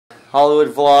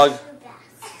Hollywood vlog.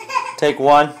 Take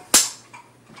one.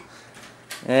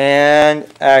 And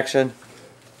action.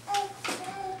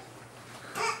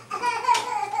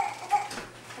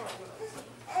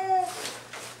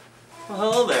 Well,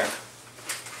 hello there.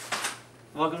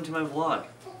 Welcome to my vlog.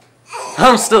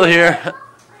 I'm still here.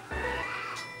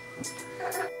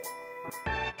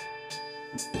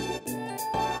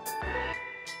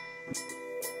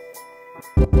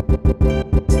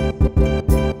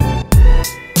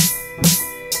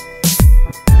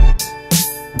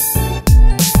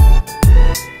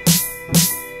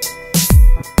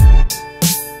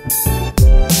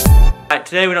 Alright,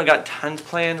 today we don't got tons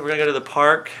planned. We're gonna go to the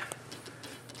park.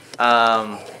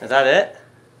 Is that it?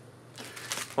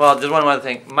 Well, there's one other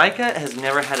thing. Micah has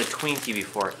never had a Twinkie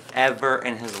before, ever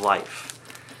in his life.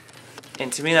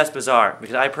 And to me that's bizarre,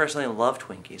 because I personally love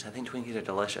Twinkies. I think Twinkies are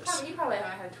delicious. Oh, you probably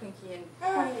haven't had a Twinkie in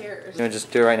 20 years. You want to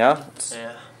just do it right now? It's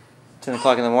 10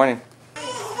 o'clock in the morning.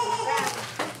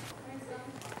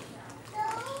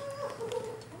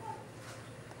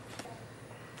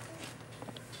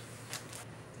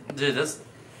 Dude, it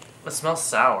smells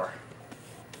sour.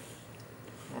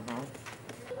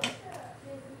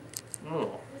 Ooh.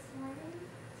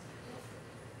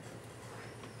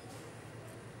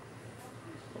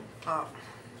 Oh.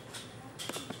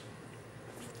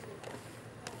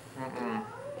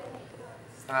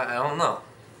 I don't know.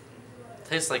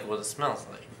 Tastes like what it smells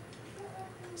like.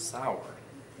 Sour.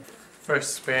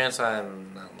 First experience,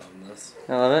 I'm not loving this.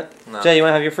 I love it? No. Jay, you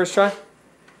want to have your first try?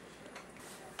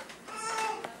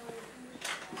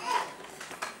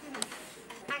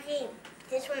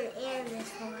 This one and this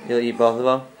one. You'll eat both of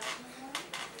them?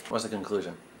 What's the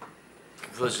conclusion?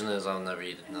 Conclusion is I'll never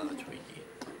eat another Twinkie.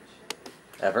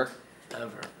 Ever?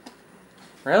 Ever.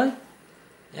 Really?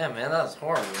 Yeah, man, that was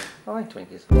horrible. I like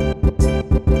Twinkies.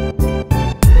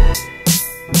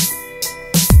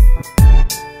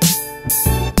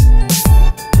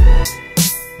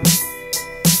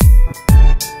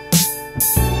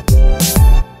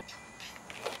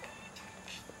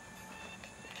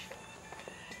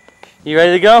 You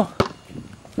ready to go?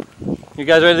 You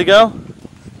guys ready to go?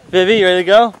 Vivi, you ready to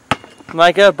go?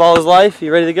 Micah, ball is life,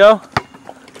 you ready to go?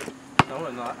 No,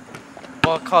 I'm not.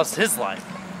 Well, it cost his life.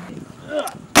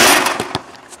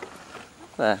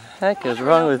 What the heck is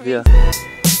wrong with you?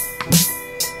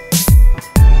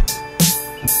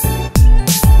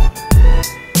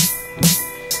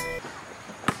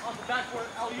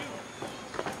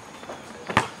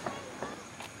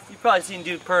 You've probably seen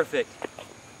Dude Perfect.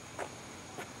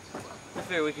 I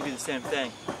figure we could do the same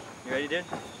thing. You ready, dude?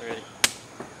 I'm ready.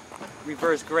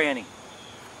 Reverse granny.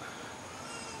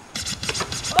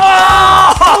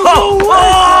 Oh! No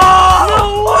way! No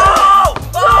way!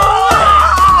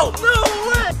 No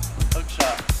way! Hook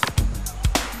shot.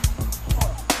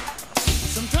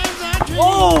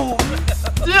 Oh!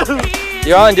 Dude!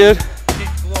 You're on, dude.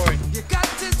 Glory.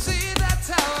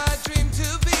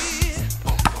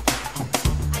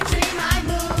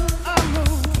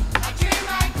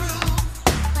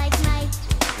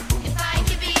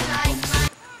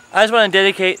 I just want to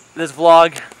dedicate this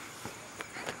vlog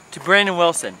to Brandon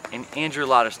Wilson and Andrew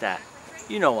Lauderstadt.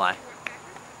 You know why.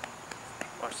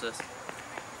 Watch this.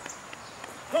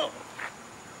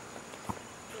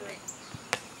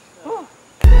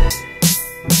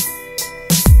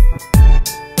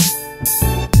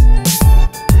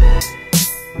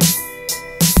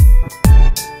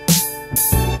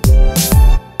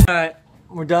 Alright,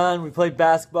 we're done. We played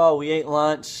basketball. We ate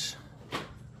lunch.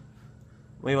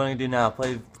 What do you want to do now?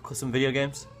 Play some video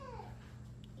games?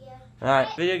 Yeah.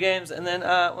 Alright, video games, and then,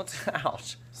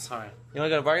 ouch. Sorry. You want to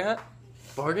go to Bargain Hunt?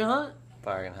 Bargain hunt?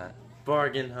 Bargain Hunt.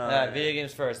 Bargain hunt. Alright, video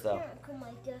games first, though. Yeah, come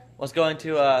like that. Let's go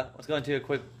into a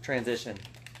quick transition.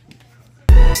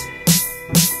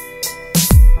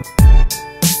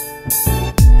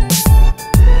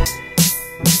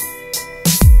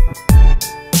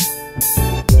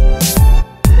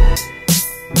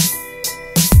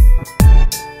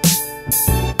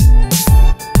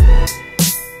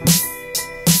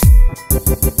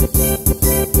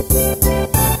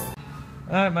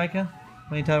 Alright, Micah. Why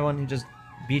don't you tell everyone who just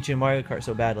beat you in Mario Kart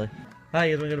so badly? Hi,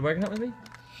 you guys want to go to Bargain Hunt with me?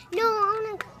 No, I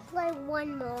want to play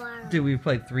one more. Dude, we've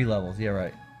played 3 levels. Yeah,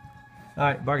 right.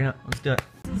 Alright, Bargain Hunt. Let's do it.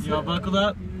 You all buckled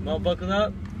up? All buckled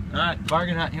up? Alright,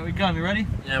 Bargain Hunt. Here we come. You ready?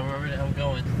 Yeah, we're ready. I'm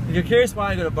going. If you're curious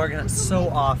why I go to Bargain Hunt so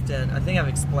often, I think I've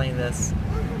explained this.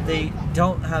 They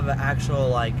don't have an actual,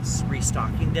 like,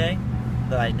 restocking day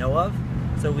that I know of.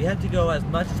 So we have to go as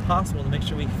much as possible to make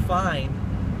sure we find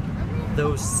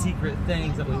those secret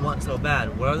things that we want so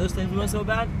bad. What are those things we want so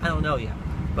bad? I don't know yet.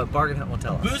 But Bargain Hunt will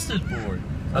tell us. Boosted board.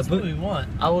 That's what we want.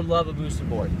 I would love a boosted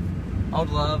board. I would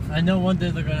love. I know one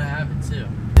day they're gonna have it too.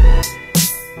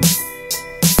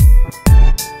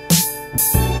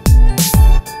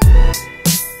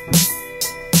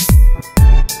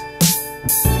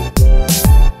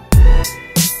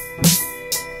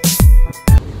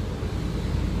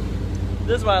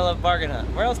 This is why I love bargain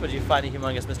hunt. Where else would you find a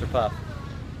humongous Mr. Puff?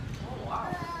 Oh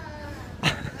wow.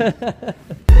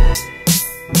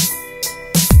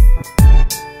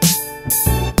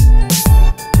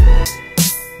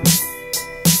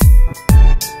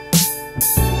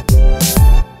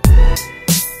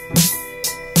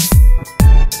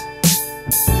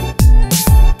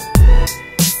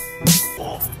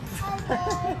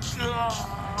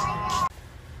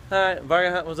 Alright,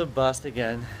 bargain hunt was a bust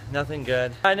again. Nothing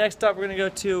good. Alright, next up we're gonna go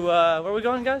to, where are we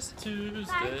going, guys?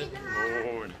 Tuesday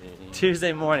morning.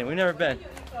 Tuesday morning. We've never been.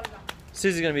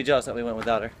 Susie's gonna be jealous that we went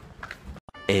without her.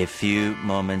 A few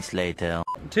moments later.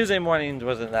 Tuesday mornings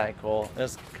wasn't that cool. It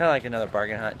was kind of like another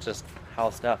bargain hunt, just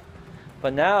house stuff.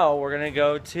 But now we're gonna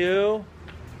go to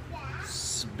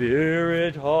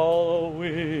Spirit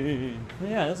Halloween.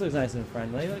 Yeah, this looks nice and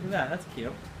friendly. Look at that. That's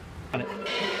cute.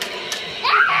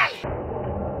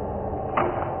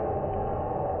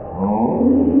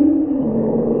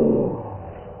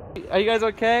 Are you guys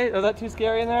okay? Was that too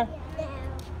scary in there? No. That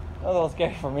was a little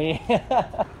scary for me.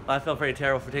 I feel pretty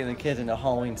terrible for taking the kids into a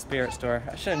Halloween spirit store.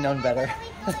 I should have known better.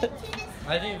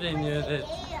 I think they knew that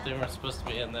they weren't supposed to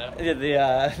be in there.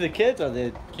 The kids or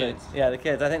the Kids. Yeah, the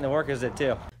kids. I think the workers did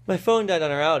too. My phone died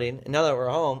on our outing, and now that we're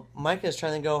home, Micah's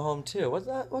trying to go home too. What's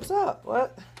that? What's up?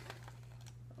 What?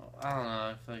 I don't know.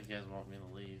 I feel like you guys want me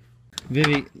to leave.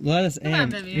 Vivi, let us in. on,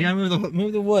 Vivi. You gotta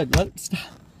move the wood.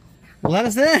 Let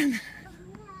us in.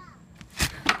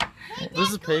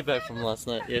 This is payback from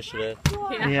yesterday.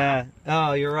 Yeah.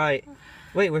 Oh, you're right.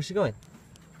 Wait, where's she going?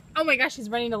 Oh my gosh, she's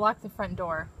running to lock the front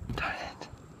door. Darn it.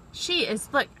 She is,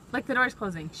 look, the door's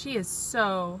closing. She is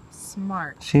so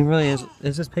smart. She really is.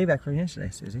 It's just payback from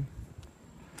yesterday, Susie.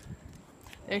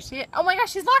 There she is. Oh my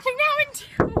gosh, she's locking now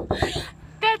into.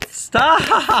 That's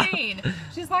Stop! insane.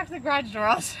 She's locked the garage door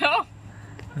also.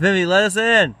 Vivi, let us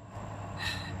in.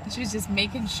 She was just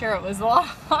making sure it was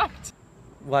locked.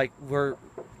 Like, we're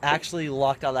actually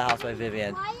locked out of the house by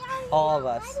Vivian. All of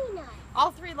us. All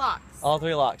 3 locks. All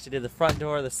 3 locks. She did the front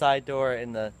door, the side door,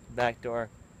 and the back door.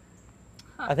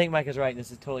 Huh. I think Micah's right. This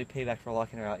is totally payback for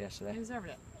locking her out I yesterday. deserved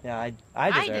it. Yeah,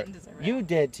 I deserve didn't deserve it. You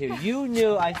did too. You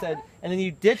knew I said, and then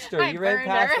you ditched her. I You ran burned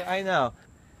past her. her. I know.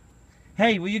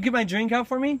 Hey, will you get my drink out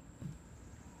for me?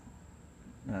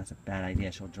 No, that's a bad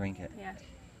idea. She'll drink it. Yeah.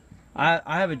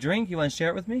 I have a drink. You want to share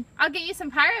it with me? I'll get you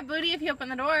some pirate booty if you open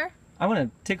the door. I want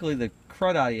to tickle the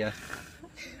crud out of you.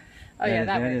 Oh yeah,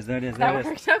 that there it works. is. There it is. That There it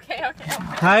is. works. Okay.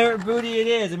 Pirate booty it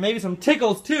is, and maybe some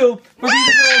tickles too for these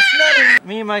little snuggies.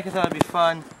 Me and Micah thought it'd be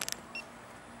fun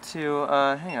to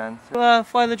hang on,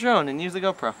 fly the drone and use the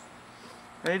GoPro.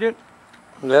 Ready, dude?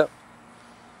 Yep.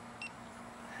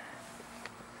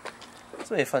 This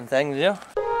will be a fun thing to do.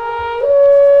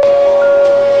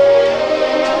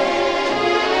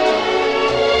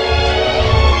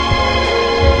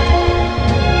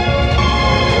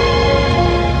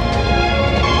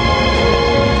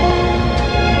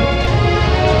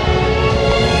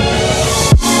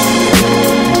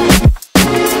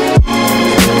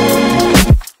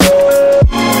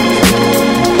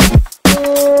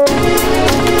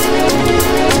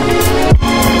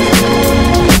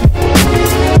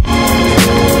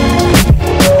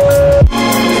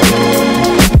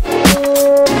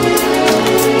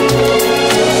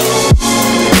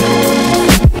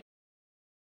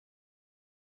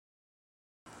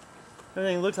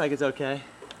 Everything looks like it's okay.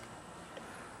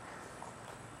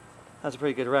 That's a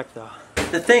pretty good wreck though.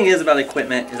 The thing is about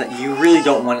equipment is that you really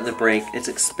don't want it to break. It's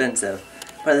expensive.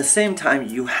 But at the same time,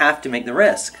 you have to make the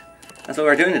risk. That's what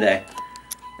we're doing today.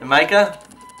 And Micah,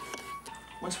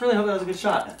 let's really hope that was a good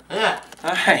shot. Yeah.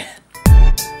 Alright.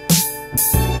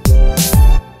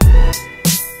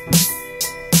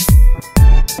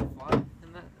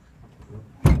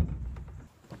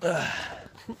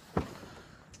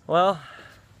 Well,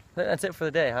 that's it for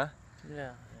the day, huh?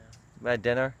 Yeah. We had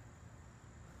dinner.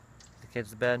 The kids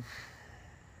to bed.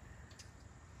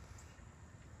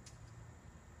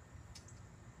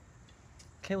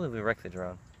 Can't believe we wrecked the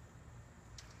drone.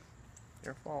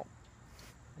 Your fault.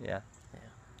 Yeah. Yeah.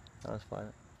 That was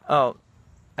fun. Oh,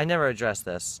 I never addressed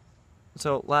this.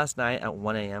 So last night at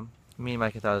 1 a.m., me and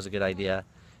Micah thought it was a good idea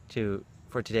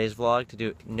for today's vlog to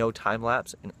do no time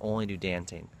lapse and only do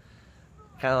dancing.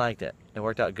 Kind of liked it. It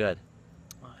worked out good.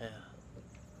 Oh yeah.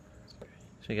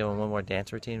 Should we give them one more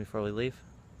dance routine before we leave?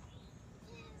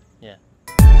 Yeah.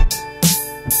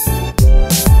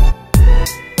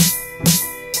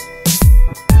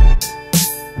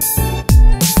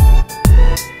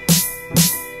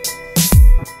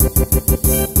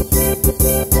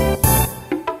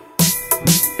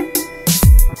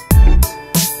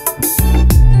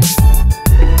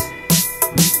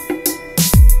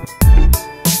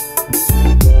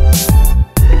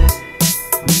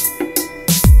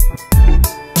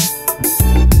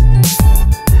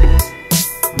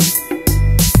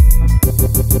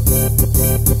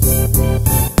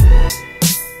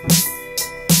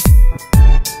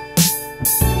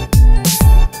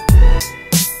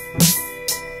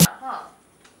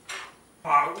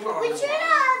 We should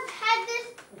have had this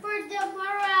for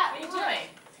tomorrow at What are you doing?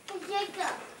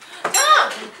 Jacob.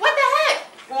 Tom, what the heck?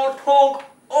 My tongue!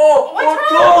 Oh,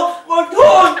 What's my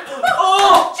tongue!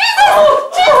 Oh! Jesus!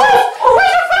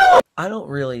 I don't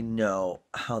really know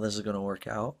how this is going to work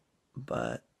out,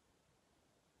 but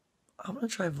I'm going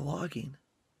to try vlogging.